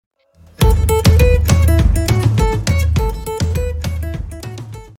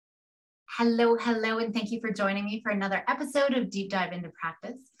Hello, hello, and thank you for joining me for another episode of Deep Dive into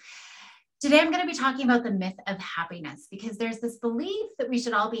Practice. Today, I'm going to be talking about the myth of happiness because there's this belief that we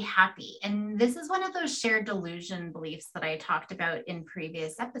should all be happy. And this is one of those shared delusion beliefs that I talked about in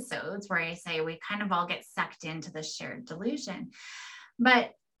previous episodes where I say we kind of all get sucked into the shared delusion.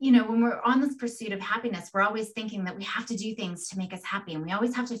 But when we're on this pursuit of happiness, we're always thinking that we have to do things to make us happy. And we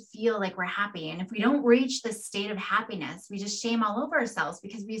always have to feel like we're happy. And if we don't reach this state of happiness, we just shame all over ourselves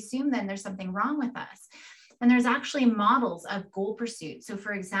because we assume then there's something wrong with us. And there's actually models of goal pursuit. So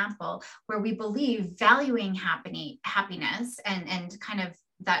for example, where we believe valuing happiness and kind of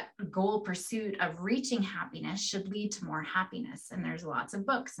that goal pursuit of reaching happiness should lead to more happiness. And there's lots of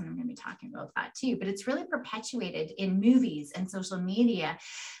books, and I'm going to be talking about that too, but it's really perpetuated in movies and social media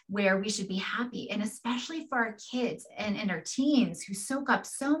where we should be happy. And especially for our kids and our teens who soak up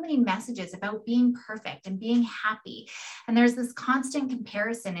so many messages about being perfect and being happy. And there's this constant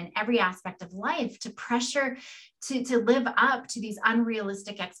comparison in every aspect of life to pressure to live up to these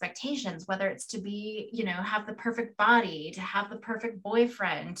unrealistic expectations, whether it's to be, have the perfect body, to have the perfect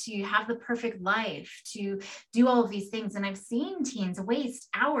boyfriend, to have the perfect life, to do all of these things. And I've seen teens waste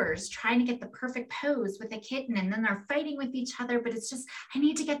hours trying to get the perfect pose with a kitten, and then they're fighting with each other, but it's just, I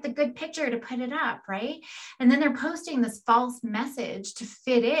need to get the good picture to put it up, right? And then they're posting this false message to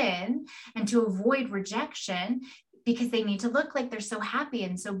fit in and to avoid rejection because they need to look like they're so happy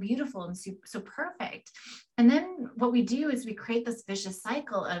and so beautiful and so perfect. And then what we do is we create this vicious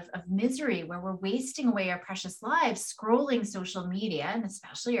cycle of misery where we're wasting away our precious lives scrolling social media, and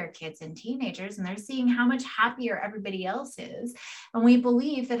especially our kids and teenagers, and they're seeing how much happier everybody else is. And we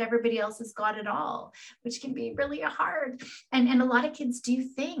believe that everybody else has got it all, which can be really hard. And a lot of kids do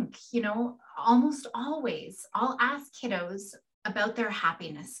think, almost always, I'll ask kiddos about their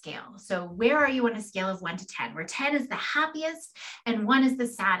happiness scale. So where are you on a scale of 1 to 10, where 10 is the happiest and 1 is the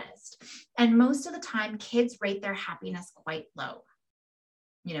saddest? And most of the time, kids rate their happiness quite low,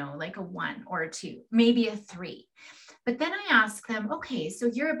 like a 1 or a 2, maybe a 3. But then I ask them, okay, so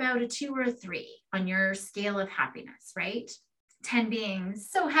you're about a 2 or a 3 on your scale of happiness, right? 10 being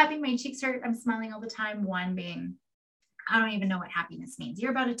so happy, my cheeks hurt, I'm smiling all the time. 1 being, I don't even know what happiness means.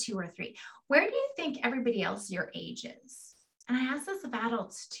 You're about a 2 or a 3. Where do you think everybody else your age is? And I ask this of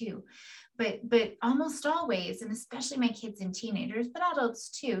adults too, but almost always, and especially my kids and teenagers, but adults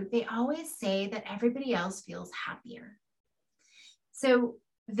too, they always say that everybody else feels happier. So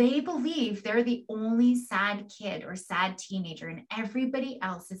they believe they're the only sad kid or sad teenager and everybody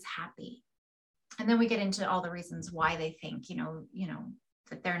else is happy. And then we get into all the reasons why they think,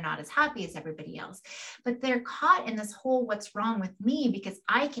 that they're not as happy as everybody else, but they're caught in this whole what's wrong with me because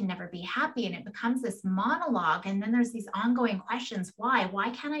I can never be happy. And it becomes this monologue. And then there's these ongoing questions. Why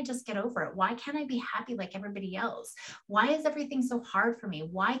can't I just get over it? Why can't I be happy like everybody else? Why is everything so hard for me?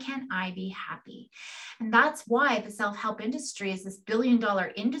 Why can't I be happy? And that's why the self-help industry is this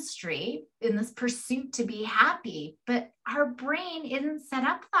billion-dollar industry in this pursuit to be happy. But our brain isn't set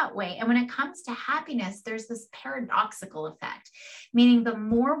up that way. And when it comes to happiness, there's this paradoxical effect, meaning the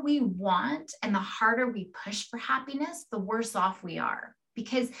more we want and the harder we push for happiness, the worse off we are,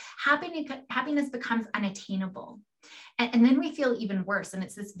 because happiness becomes unattainable. And then we feel even worse. And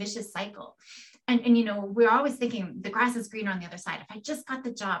it's this vicious cycle. And we're always thinking the grass is greener on the other side. If I just got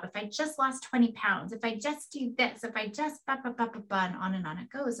the job, if I just lost 20 pounds, if I just do this, if I just, and on it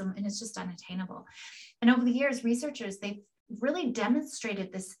goes. And it's just unattainable. And over the years, researchers, they've really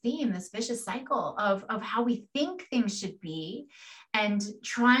demonstrated this theme, this vicious cycle of how we think things should be and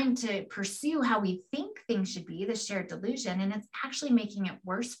trying to pursue how we think things should be, the shared delusion, and it's actually making it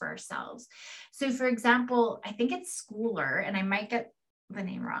worse for ourselves. So for example, I think it's Schooler, and I might get the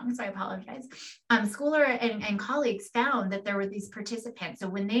name wrong, so I apologize. Schooler and colleagues found that there were these participants. So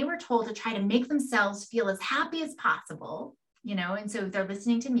when they were told to try to make themselves feel as happy as possible, and so they're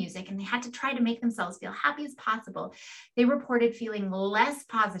listening to music and they had to try to make themselves feel happy as possible, they reported feeling less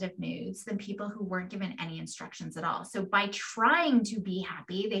positive moods than people who weren't given any instructions at all. So by trying to be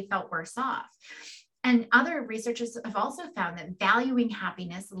happy, they felt worse off. And other researchers have also found that valuing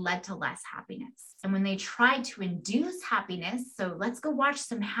happiness led to less happiness. And when they tried to induce happiness, so let's go watch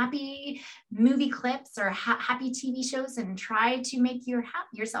some happy movie clips or happy TV shows and try to make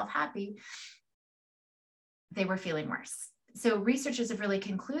yourself happy, they were feeling worse. So researchers have really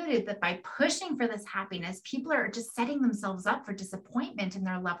concluded that by pushing for this happiness, people are just setting themselves up for disappointment in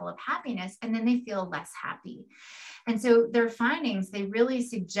their level of happiness, and then they feel less happy. And so their findings, they really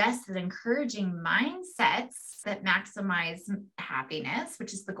suggest that encouraging mindsets that maximize happiness,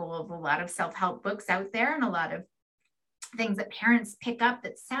 which is the goal of a lot of self-help books out there and a lot of things that parents pick up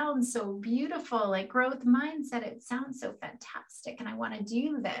that sound so beautiful, like growth mindset. It sounds so fantastic, and I want to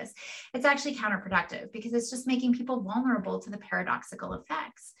do this. It's actually counterproductive because it's just making people vulnerable to the paradoxical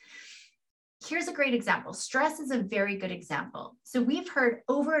effects. Here's a great example. Stress is a very good example. So we've heard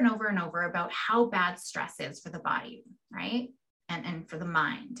over and over and over about how bad stress is for the body, right? And for the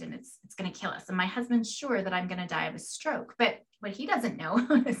mind, and it's going to kill us. And my husband's sure that I'm going to die of a stroke, but what he doesn't know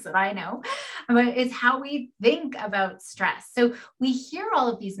is that I know, but is how we think about stress. So we hear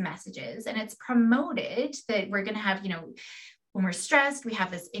all of these messages, and it's promoted that we're going to have, when we're stressed, we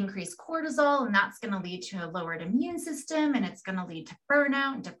have this increased cortisol, and that's going to lead to a lowered immune system, and it's going to lead to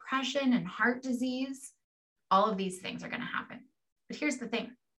burnout and depression and heart disease. All of these things are going to happen. But here's the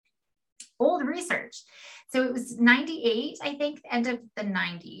thing. Old research. So it was 98, I think, end of the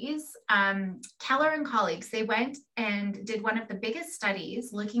 90s. Keller and colleagues, they went and did one of the biggest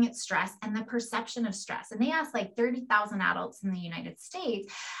studies looking at stress and the perception of stress. And they asked like 30,000 adults in the United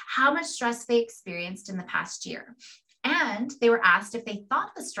States how much stress they experienced in the past year. And they were asked if they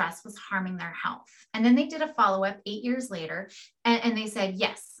thought the stress was harming their health. And then they did a follow-up 8 years later, and they said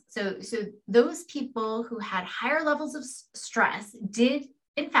yes. So those people who had higher levels of stress did,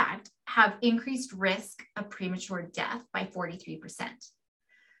 in fact, have increased risk of premature death by 43%.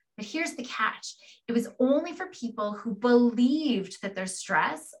 But here's the catch. It was only for people who believed that their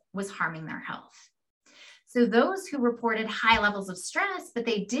stress was harming their health. So those who reported high levels of stress, but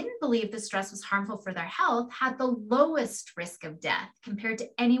they didn't believe the stress was harmful for their health, had the lowest risk of death compared to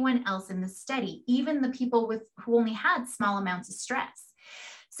anyone else in the study, even the people who only had small amounts of stress.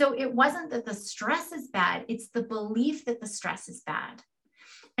 So it wasn't that the stress is bad, it's the belief that the stress is bad.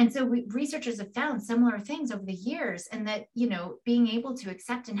 And so researchers have found similar things over the years, and that, being able to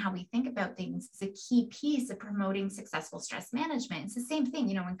accept in how we think about things is a key piece of promoting successful stress management. It's the same thing,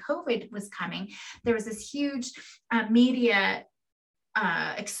 when COVID was coming, there was this huge media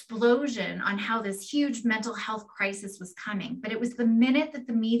explosion on how this huge mental health crisis was coming. But it was the minute that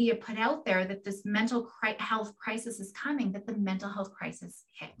the media put out there that this mental health crisis is coming, that the mental health crisis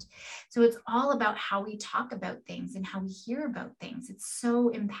hit. So it's all about how we talk about things and how we hear about things. It's so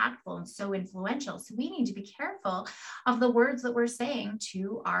impactful and so influential. So we need to be careful of the words that we're saying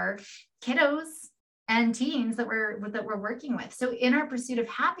to our kiddos and teens that we're working with. So in our pursuit of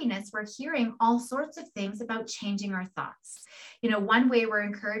happiness, we're hearing all sorts of things about changing our thoughts. One way we're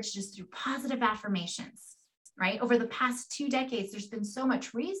encouraged is through positive affirmations, right? Over the past 2 decades, there's been so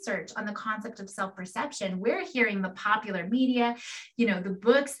much research on the concept of self-perception. We're hearing the popular media, the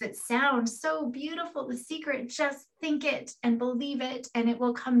books that sound so beautiful, The Secret, just think it and believe it and it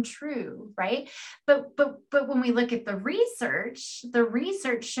will come true, right? But when we look at the research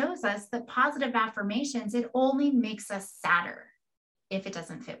shows us that positive affirmations, it only makes us sadder if it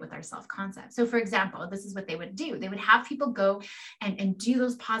doesn't fit with our self-concept. So for example, this is what they would do. They would have people go and do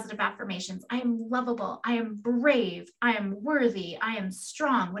those positive affirmations. I am lovable. I am brave. I am worthy. I am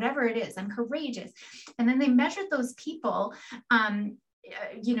strong, whatever it is. I'm courageous. And then they measured those people, in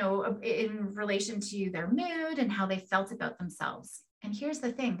relation to their mood and how they felt about themselves. And here's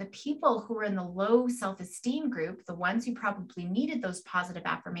the thing, the people who were in the low self-esteem group, the ones who probably needed those positive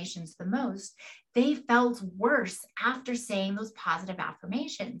affirmations the most, they felt worse after saying those positive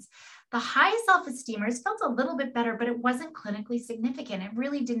affirmations. The high self-esteemers felt a little bit better, but it wasn't clinically significant. It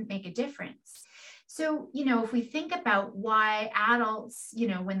really didn't make a difference. So, if we think about why adults,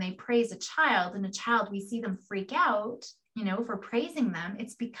 when they praise a child, we see them freak out, if we're praising them,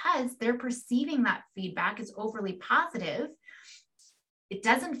 it's because they're perceiving that feedback as overly positive. It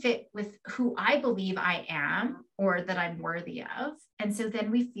doesn't fit with who I believe I am or that I'm worthy of. And so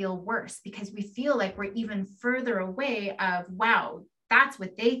then we feel worse because we feel like we're even further away of, wow, that's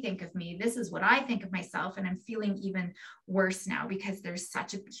what they think of me. This is what I think of myself. And I'm feeling even worse now because there's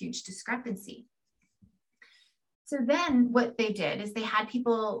such a huge discrepancy. So then what they did is they had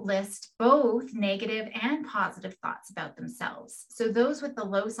people list both negative and positive thoughts about themselves. So those with the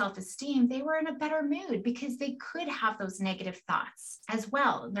low self-esteem, they were in a better mood because they could have those negative thoughts as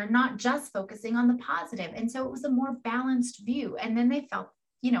well. They're not just focusing on the positive. And so it was a more balanced view. And then they felt,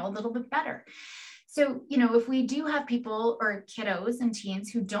 a little bit better. So, if we do have people or kiddos and teens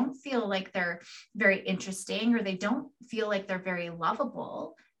who don't feel like they're very interesting or they don't feel like they're very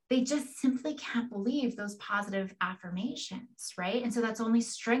lovable, they just simply can't believe those positive affirmations, right? And so that's only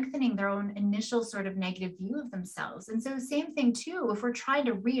strengthening their own initial sort of negative view of themselves. And so same thing too, if we're trying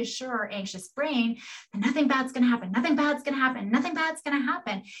to reassure our anxious brain that nothing bad's going to happen, nothing bad's going to happen, nothing bad's going to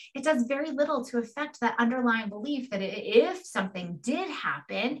happen, it does very little to affect that underlying belief that if something did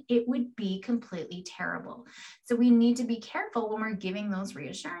happen, it would be completely terrible. So we need to be careful when we're giving those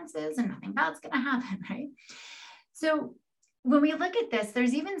reassurances and nothing bad's going to happen, right? So when we look at this,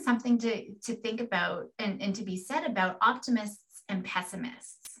 there's even something to think about and to be said about optimists and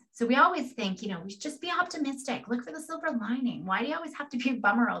pessimists. So we always think, we should just be optimistic. Look for the silver lining. Why do you always have to be a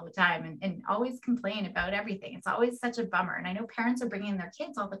bummer all the time and always complain about everything? It's always such a bummer. And I know parents are bringing their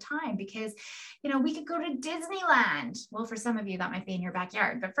kids all the time because, we could go to Disneyland. Well, for some of you, that might be in your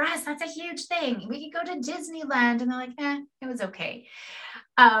backyard, but for us, that's a huge thing. We could go to Disneyland, and they're like, it was okay.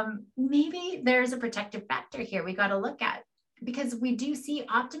 Maybe there's a protective factor here we got to look at, because we do see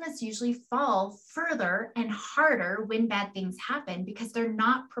optimists usually fall further and harder when bad things happen because they're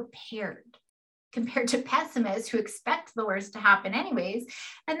not prepared, compared to pessimists who expect the worst to happen anyways.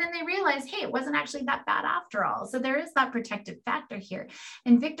 And then they realize, hey, it wasn't actually that bad after all. So there is that protective factor here.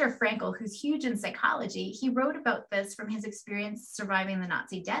 And Viktor Frankl, who's huge in psychology, he wrote about this from his experience surviving the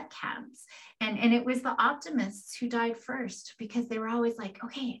Nazi death camps. And it was the optimists who died first, because they were always like,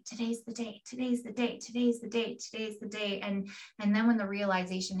 okay, today's the day, today's the day, today's the day, today's the day. And then when the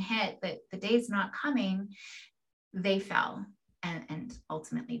realization hit that the day's not coming, they fell and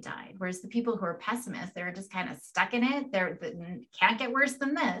ultimately died. Whereas the people who are pessimists, they're just kind of stuck in it. They can't get worse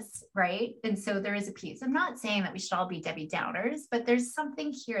than this, right? And so there is a piece. I'm not saying that we should all be Debbie Downers, but there's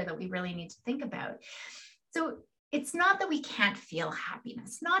something here that we really need to think about. So it's not that we can't feel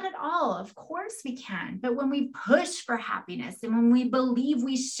happiness, not at all. Of course we can. But when we push for happiness and when we believe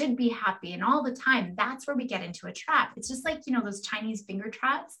we should be happy and all the time, that's where we get into a trap. It's just like, those Chinese finger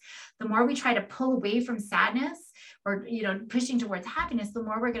traps. The more we try to pull away from sadness or, pushing towards happiness, the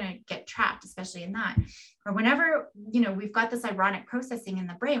more we're going to get trapped, especially in that. Or whenever, we've got this ironic processing in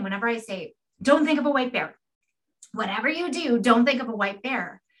the brain, whenever I say, don't think of a white bear, whatever you do, don't think of a white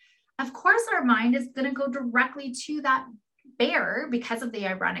bear. Of course, our mind is going to go directly to that bear because of the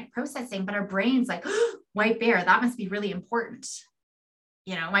ironic processing, but our brain's like, oh, white bear, that must be really important.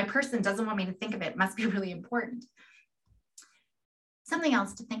 My person doesn't want me to think of it. It must be really important. Something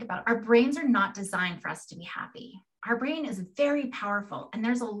else to think about. Our brains are not designed for us to be happy. Our brain is very powerful, and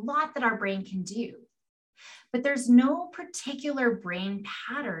there's a lot that our brain can do. But there's no particular brain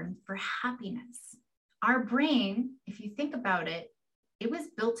pattern for happiness. Our brain, if you think about it, it was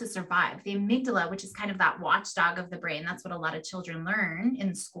built to survive. The amygdala, which is kind of that watchdog of the brain, that's what a lot of children learn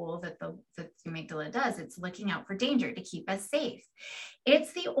in school, that the amygdala does. It's looking out for danger to keep us safe.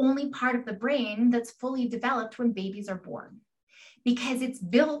 It's the only part of the brain that's fully developed when babies are born, because it's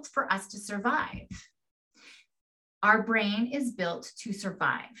built for us to survive. Our brain is built to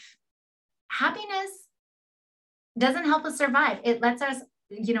survive. Happiness doesn't help us survive. It lets us,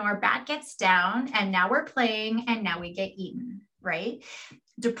 our back gets down, and now we're playing, and now we get eaten. Right?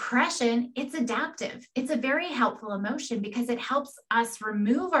 Depression, it's adaptive. It's a very helpful emotion because it helps us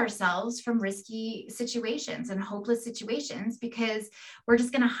remove ourselves from risky situations and hopeless situations, because we're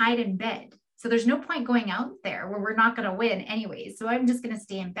just going to hide in bed. So there's no point going out there where we're not going to win anyways. So I'm just going to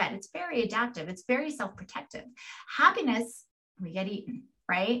stay in bed. It's very adaptive. It's very self-protective. Happiness, we get eaten,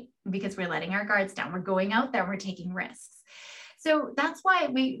 right? Because we're letting our guards down. We're going out there and we're taking risks. So that's why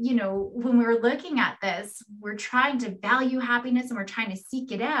we, when we're looking at this, we're trying to value happiness and we're trying to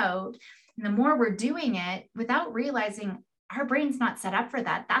seek it out. And the more we're doing it without realizing our brain's not set up for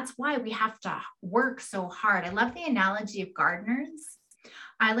that, that's why we have to work so hard. I love the analogy of gardeners.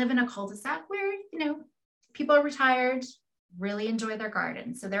 I live in a cul-de-sac where, people are retired, really enjoy their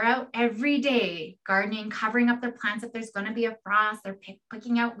garden. So they're out every day gardening, covering up their plants if there's going to be a frost. They're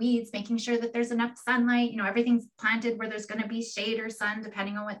picking out weeds, making sure that there's enough sunlight. Everything's planted where there's going to be shade or sun,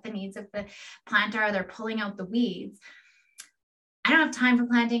 depending on what the needs of the plant are. They're pulling out the weeds. I don't have time for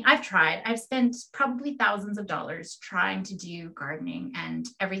planting. I've tried. I've spent probably thousands of dollars trying to do gardening, and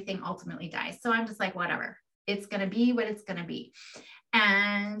everything ultimately dies. So I'm just like, whatever. It's going to be what it's going to be.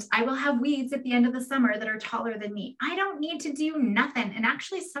 And I will have weeds at the end of the summer that are taller than me. I don't need to do nothing. And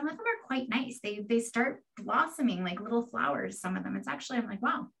actually, some of them are quite nice. They start blossoming like little flowers, some of them. It's actually, I'm like,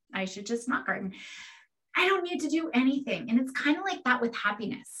 wow, I should just not garden. I don't need to do anything. And it's kind of like that with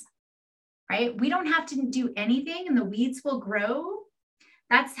happiness, right? We don't have to do anything and the weeds will grow.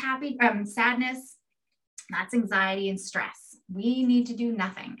 That's sadness. That's anxiety and stress. We need to do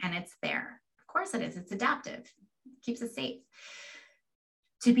nothing, and it's there. Of course it is. It's adaptive. It keeps us safe.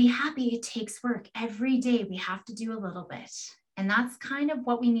 To be happy, it takes work. Every day we have to do a little bit. And that's kind of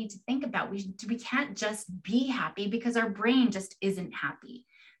what we need to think about. We can't just be happy because our brain just isn't happy.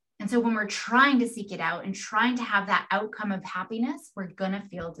 And so when we're trying to seek it out and trying to have that outcome of happiness, we're going to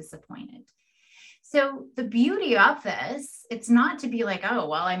feel disappointed. So the beauty of this, it's not to be like, oh,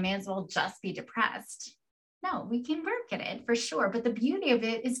 well, I may as well just be depressed. No, we can work at it for sure. But the beauty of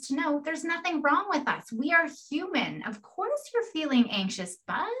it is to know there's nothing wrong with us. We are human. Of course you're feeling anxious,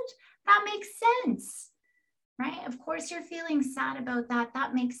 bud. That makes sense. right? Of course, you're feeling sad about that.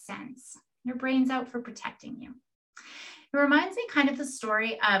 That makes sense. Your brain's out for protecting you. It reminds me kind of the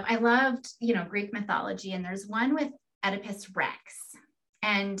story of, I loved, Greek mythology, and there's one with Oedipus Rex.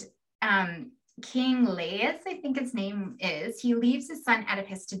 And King Laius, I think his name is, he leaves his son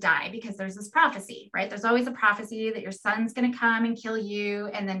Oedipus to die because there's this prophecy, right? There's always a prophecy that your son's going to come and kill you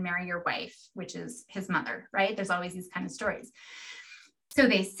and then marry your wife, which is his mother, right? There's always these kind of stories. So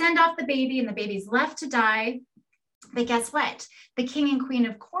they send off the baby and the baby's left to die. But guess what? The king and queen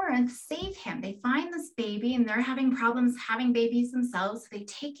of Corinth save him. They find this baby and they're having problems having babies themselves. So they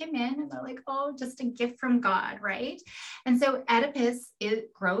take him in and they're like, oh, just a gift from God, right? And so Oedipus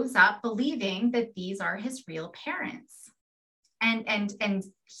grows up believing that these are his real parents. And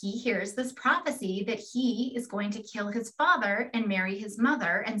he hears this prophecy that he is going to kill his father and marry his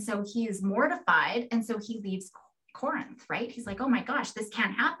mother. And so he is mortified. And so he leaves Corinth, right? He's like, oh my gosh, this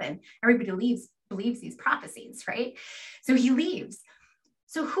can't happen. Everybody believes these prophecies, right? So he leaves.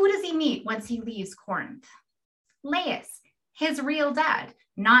 So who does he meet once he leaves Corinth? Laius, his real dad,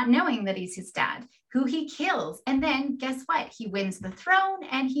 not knowing that he's his dad, who he kills. And then guess what? He wins the throne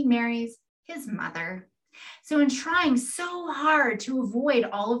and he marries his mother. So in trying so hard to avoid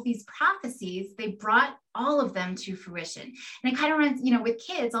all of these prophecies, they brought all of them to fruition. And it kind of runs, with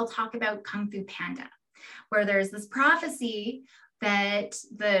kids, I'll talk about Kung Fu Panda, where there's this prophecy that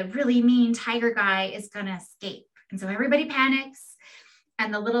the really mean tiger guy is going to escape. And so everybody panics.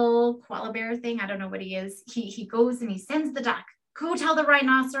 And the little koala bear thing, I don't know what he is, he goes and he sends the duck, go tell the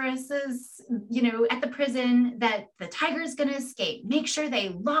rhinoceroses, at the prison that the tiger is going to escape. Make sure they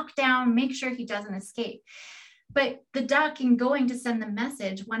lock down, make sure he doesn't escape. But the duck, in going to send the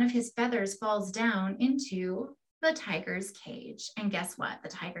message, one of his feathers falls down into the tiger's cage. And guess what? The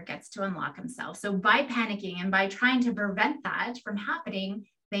tiger gets to unlock himself. So by panicking and by trying to prevent that from happening,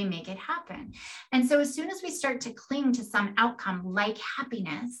 they make it happen. And so as soon as we start to cling to some outcome like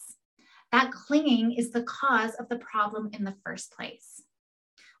happiness, that clinging is the cause of the problem in the first place.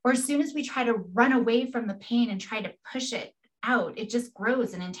 Or as soon as we try to run away from the pain and try to push it out, it just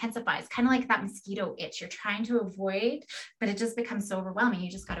grows and intensifies, kind of like that mosquito itch you're trying to avoid, but it just becomes so overwhelming. You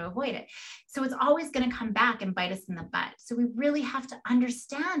just got to avoid it. So it's always going to come back and bite us in the butt. So we really have to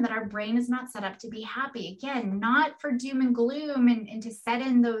understand that our brain is not set up to be happy. Again, not for doom and gloom and to set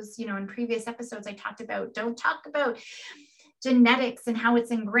in those, in previous episodes I talked about, don't talk about genetics and how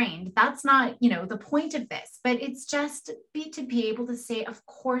it's ingrained. That's not, the point of this, but it's just to be able to say, of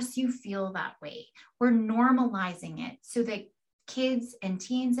course you feel that way. We're normalizing it so that kids and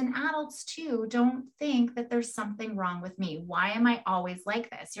teens and adults too don't think that there's something wrong with me. Why am I always like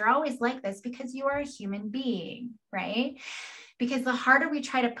this? You're always like this because you are a human being, right? Because the harder we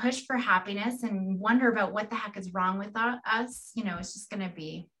try to push for happiness and wonder about what the heck is wrong with us, it's just going to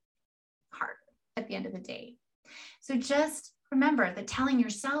be hard at the end of the day. So just remember that telling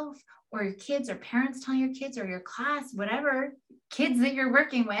yourself or your kids or parents telling your kids or your class, whatever kids that you're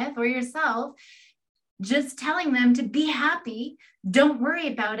working with or yourself, just telling them to be happy, don't worry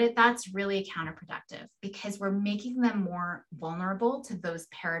about it, that's really counterproductive because we're making them more vulnerable to those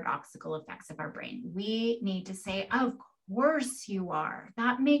paradoxical effects of our brain. We need to say, of course you are.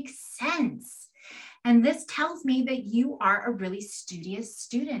 That makes sense. And this tells me that you are a really studious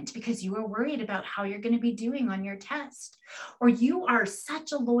student because you are worried about how you're going to be doing on your test. Or you are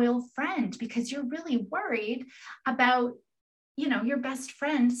such a loyal friend because you're really worried about, your best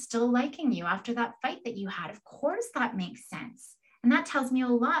friend still liking you after that fight that you had. Of course, that makes sense. And that tells me a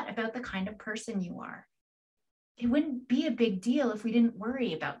lot about the kind of person you are. It wouldn't be a big deal if we didn't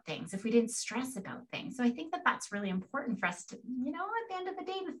worry about things, if we didn't stress about things. So I think that that's really important for us to, at the end of the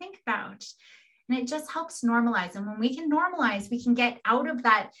day, to think about. And it just helps normalize. And when we can normalize, we can get out of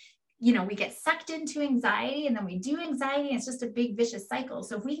that, we get sucked into anxiety and then we do anxiety. And it's just a big vicious cycle.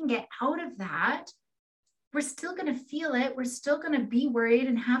 So if we can get out of that, we're still going to feel it. We're still going to be worried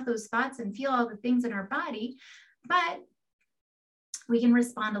and have those thoughts and feel all the things in our body, but we can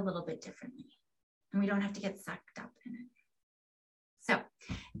respond a little bit differently and we don't have to get sucked up in it. So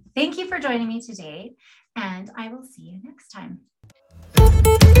thank you for joining me today, and I will see you next time.